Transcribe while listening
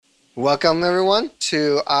Welcome, everyone,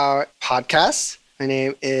 to our podcast. My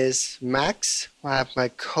name is Max. I have my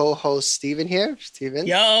co host, Steven, here. Steven,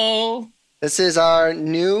 Yo, this is our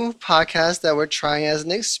new podcast that we're trying as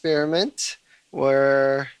an experiment.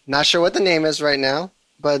 We're not sure what the name is right now,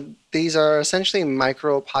 but these are essentially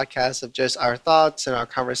micro podcasts of just our thoughts and our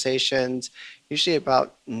conversations, usually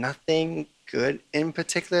about nothing good in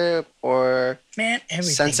particular or man, everything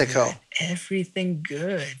good. sensical. Everything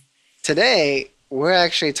good. Today, we're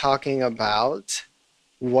actually talking about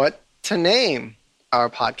what to name our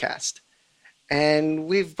podcast. And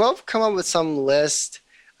we've both come up with some list.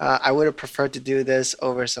 I would have preferred to do this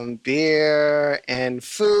over some beer and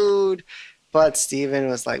food, but Steven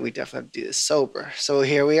was like, we definitely have to do this sober. So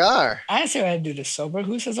here we are. I didn't say I had to do this sober.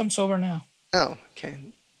 Who says I'm sober now? Oh, okay.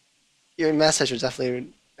 Your message was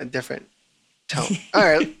definitely a different tone. All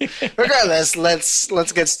right. Regardless,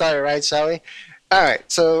 let's get started, right? Shall we? All right.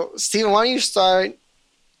 So, Steven, why don't you start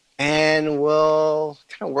and we'll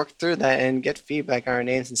kind of work through that and get feedback on our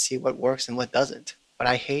names and see what works and what doesn't. What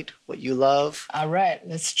I hate, what you love. All right,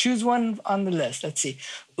 let's choose one on the list. Let's see.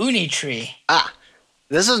 Uni tree.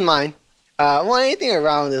 This is mine. Well, anything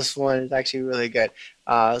around this one is actually really good.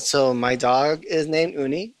 So my dog is named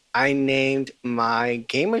Uni. I named my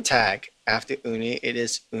gamer tag after Uni. It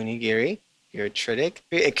is Unigiri. You're a Tritic.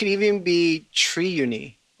 It could even be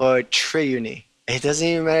Triuni or Triuni. It doesn't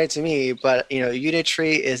even matter to me, but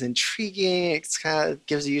Unitree is intriguing. It's kind of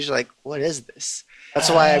gives you usually like, what is this? That's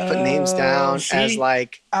why I put names down as See,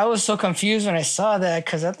 like I was so confused when I saw that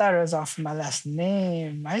because I thought it was off of my last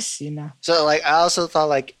name. I see now. so like I also thought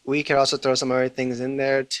like we could also throw some other things in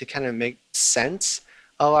there to kind of make sense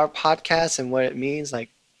of our podcast and what it means, like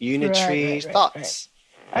Unitree Right. thoughts.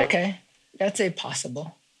 Right? Okay, that's a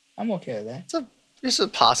possible. I'm okay with that. So this is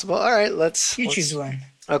possible. All right, You let's choose one.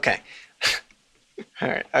 okay. All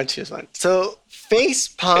right, I'll choose one. So, face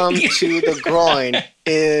palm to the groin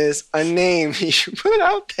is a name you should put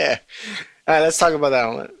out there. All right, let's talk about that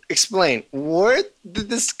one. Explain. Where did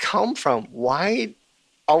this come from? Why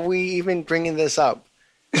are we even bringing this up?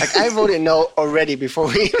 Like, I voted no already before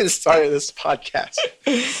we even started this podcast.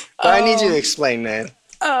 But I need you to explain, man.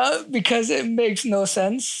 Because it makes no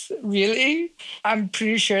sense, really. I'm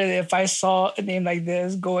pretty sure that if I saw a name like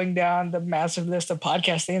this going down the massive list of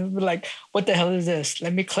podcast names, I'd be like, what the hell is this?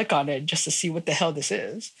 Let me click on it just to see what the hell this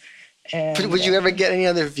is. And Would you ever get any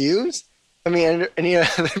other views? I mean, any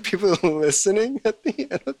other people listening at the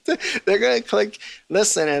end of they're going to click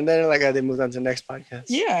listen and then like, oh, they moved on to the next podcast.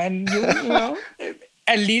 yeah, and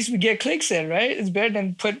at least we get clicks in, right? It's better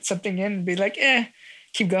than put something in and be like,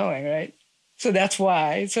 keep going, right? So that's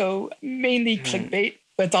why. So mainly clickbait,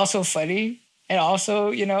 but it's also funny. And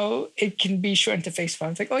also, it can be shortened to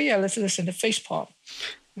facepalm. It's like, oh yeah, let's listen to facepalm.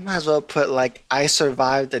 Might as well put like I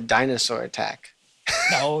survived the dinosaur attack.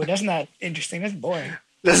 No, that's not interesting. That's boring.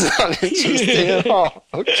 That's not interesting at all.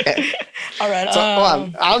 Okay. All right. So hold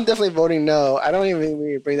on. I'm definitely voting no. I don't even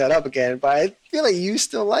need to bring that up again, but I feel like you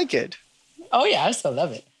still like it. Oh yeah, I still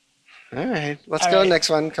love it. All right. Let's All go right.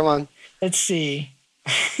 next one. Come on. Let's see.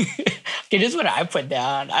 Okay, this is what I put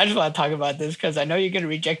down. I just want to talk about this because I know you're gonna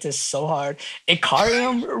reject this so hard.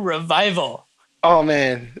 Icarium Revival. Oh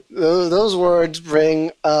man, those words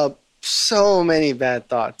bring up so many bad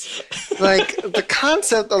thoughts. Like the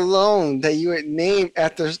concept alone that you would name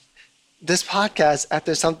after this podcast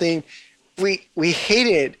after something we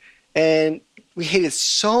hated and we hated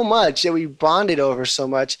so much that we bonded over so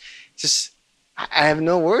much. Just I have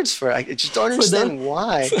no words for it. I just don't For those, understand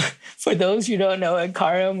why. for those who don't know,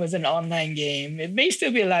 Icarium was an online game. It may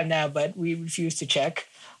still be alive now, but we refuse to check.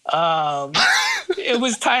 Um, it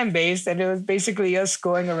was time based, and it was basically us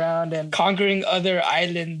going around and conquering other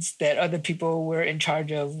islands that other people were in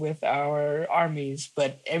charge of with our armies.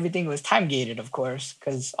 But everything was time gated, of course,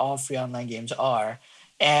 because all free online games are.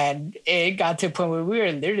 And it got to a point where we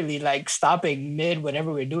were literally like stopping mid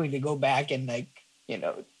whatever we are doing to go back and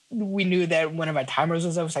we knew that one of our timers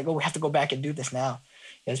was up. It was like, oh, we have to go back and do this now.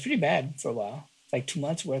 It was pretty bad for a while, like 2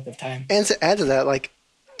 months worth of time. And to add to that, like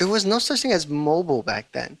there was no such thing as mobile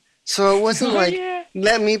back then. So it wasn't Oh like yeah.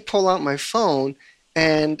 let me pull out my phone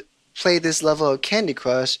and play this level of Candy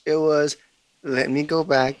Crush. It was let me go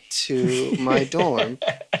back to my dorm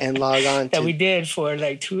and log on That we to did for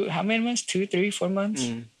like how many months? 2, 3, 4 months?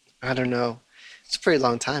 I don't know. It's a pretty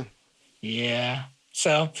long time. Yeah.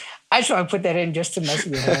 So I just want to put that in just to mess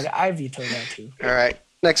with your head. I vetoed that too. All right.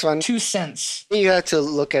 Next one. 2 cents. You have to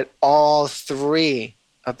look at all three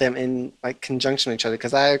of them in like conjunction with each other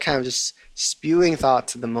because I kind of just spewing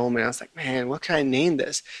thoughts at the moment. I was like, man, what can I name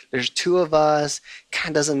this? There's two of us. Kind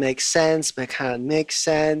of doesn't make sense, but it kind of makes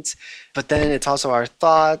sense. But then it's also our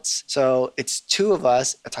thoughts. So it's two of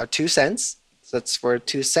us. It's our 2 cents. So that's where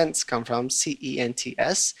 2 cents come from,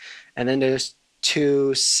 CENTS. And then there's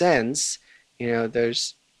 2 cents.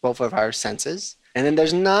 There's both of our senses. And then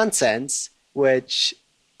there's nonsense, which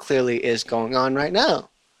clearly is going on right now.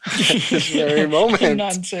 At this very moment.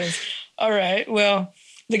 Nonsense. All right. Well,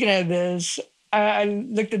 looking at this, I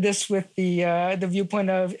looked at this with the viewpoint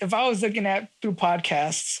of if I was looking at through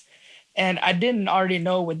podcasts and I didn't already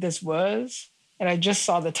know what this was and I just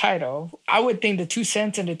saw the title, I would think the 2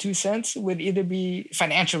 cents and the 2 cents would either be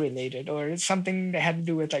financial related or something that had to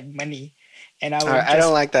do with like money. And I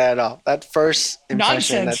don't like that at all. That first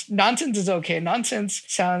impression. Nonsense is okay. Nonsense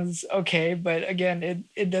sounds okay, but again,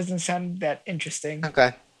 it doesn't sound that interesting.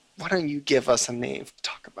 Okay. Why don't you give us a name to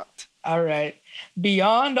talk about? All right.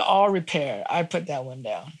 Beyond All Repair. I put that one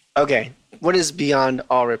down. Okay. What is Beyond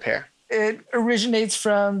All Repair? It originates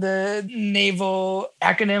from the naval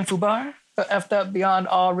acronym FUBAR. Effed up Beyond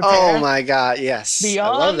All Repair. Oh my God, yes.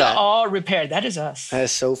 Beyond I love that. All Repair. That is us. That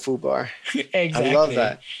is so FUBAR. Exactly. I love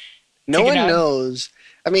that. No one knows.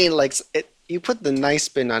 I mean, like, you put the nice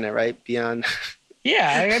spin on it, right? Beyond.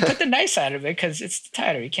 Yeah, I put the nice side of it because it's the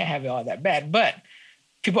title. You can't have it all that bad. But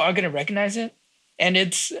people are going to recognize it. And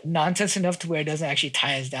it's nonsense enough to where it doesn't actually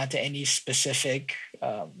tie us down to any specific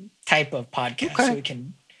type of podcast. Okay. So we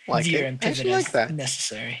can veer and pivot as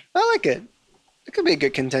necessary. I like it. It could be a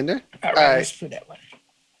good contender. All right, let's do that one.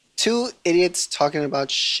 Two idiots talking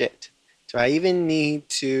about shit. Do I even need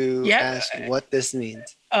to ask what this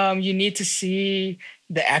means? You need to see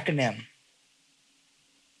the acronym.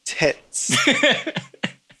 Tits.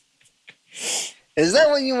 Is that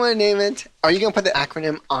what you want to name it? Are you going to put the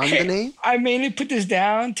acronym on the name? I mainly put this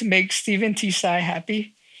down to make Steven T. Sai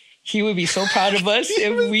happy. He would be so proud of us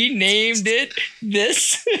if we named it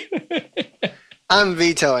this. I'm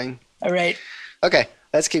vetoing. All right. Okay,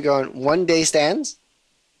 let's keep going. One day stands.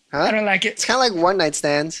 Huh? I don't like it. It's kind of like one night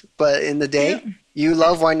stands, but in the day. Yeah. You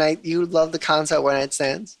love the concept of one night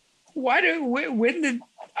stands? When did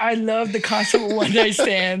I love the concept of one night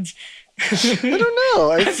stands? I don't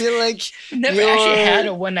know. I feel like I've never actually had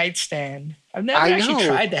a one night stand. I've never actually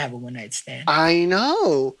tried to have a one night stand. I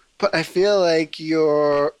know, but I feel like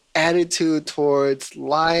your attitude towards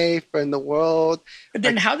life and the world. But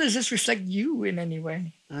then how does this reflect you in any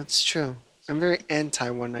way? That's true. I'm very anti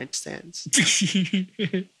one night stands.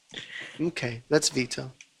 Okay, let's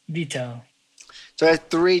veto. Veto. So I have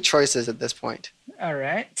 3 choices at this point. All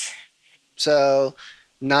right. So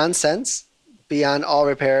nonsense, Beyond All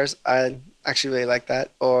Repairs. I actually really like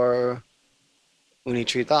that. Or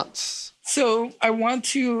Unitree thoughts. So I want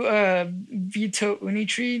to veto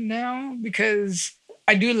Unitree now because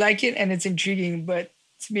I do like it and it's intriguing, but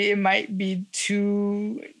to me it might be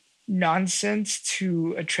too nonsense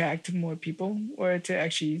to attract more people or to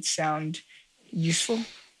actually sound useful.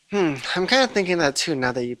 I'm kind of thinking that too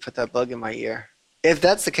now that you put that bug in my ear. If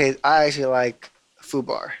that's the case, I actually like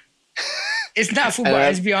FUBAR. It's not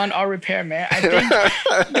FUBAR. It's Beyond All Repair, man. I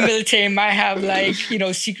think the military might have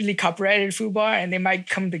secretly copyrighted FUBAR and they might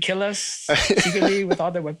come to kill us secretly with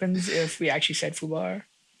all their weapons if we actually said FUBAR.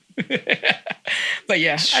 But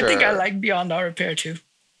yeah, sure. I think I like Beyond All Repair too.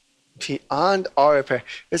 Beyond All Repair.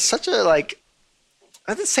 It's such a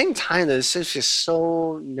at the same time, it's just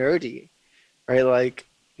so nerdy, right? Like,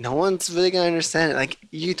 no one's really going to understand it. Like,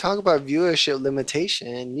 you talk about viewership limitation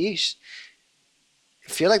and niche. I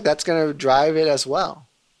feel like that's going to drive it as well.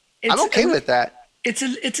 I'm okay with that. It's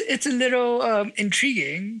a little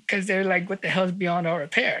intriguing because they're like, what the hell is Beyond All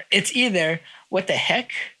Repair? It's either what the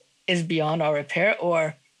heck is Beyond All Repair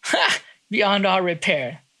or Beyond All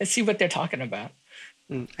Repair. Let's see what they're talking about.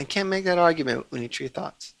 I can't make that argument with Unitree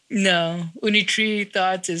thoughts. No, Unitree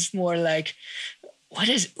thoughts is more like, what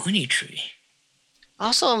is Unitree?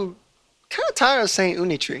 Also, I'm kind of tired of saying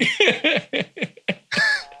Unitree.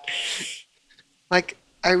 Like,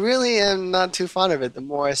 I really am not too fond of it the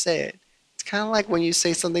more I say it. It's kind of like when you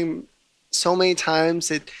say something so many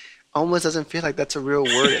times, it almost doesn't feel like that's a real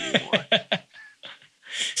word anymore.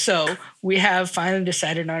 So, we have finally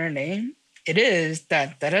decided on our name. It is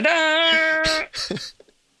da-da-da-da.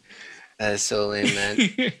 That is so lame,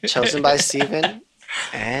 man. Chosen by Steven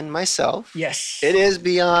and myself. Yes. It is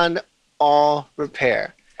Beyond All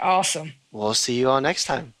Repair. Awesome. We'll see you all next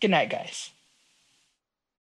time. Good night, guys.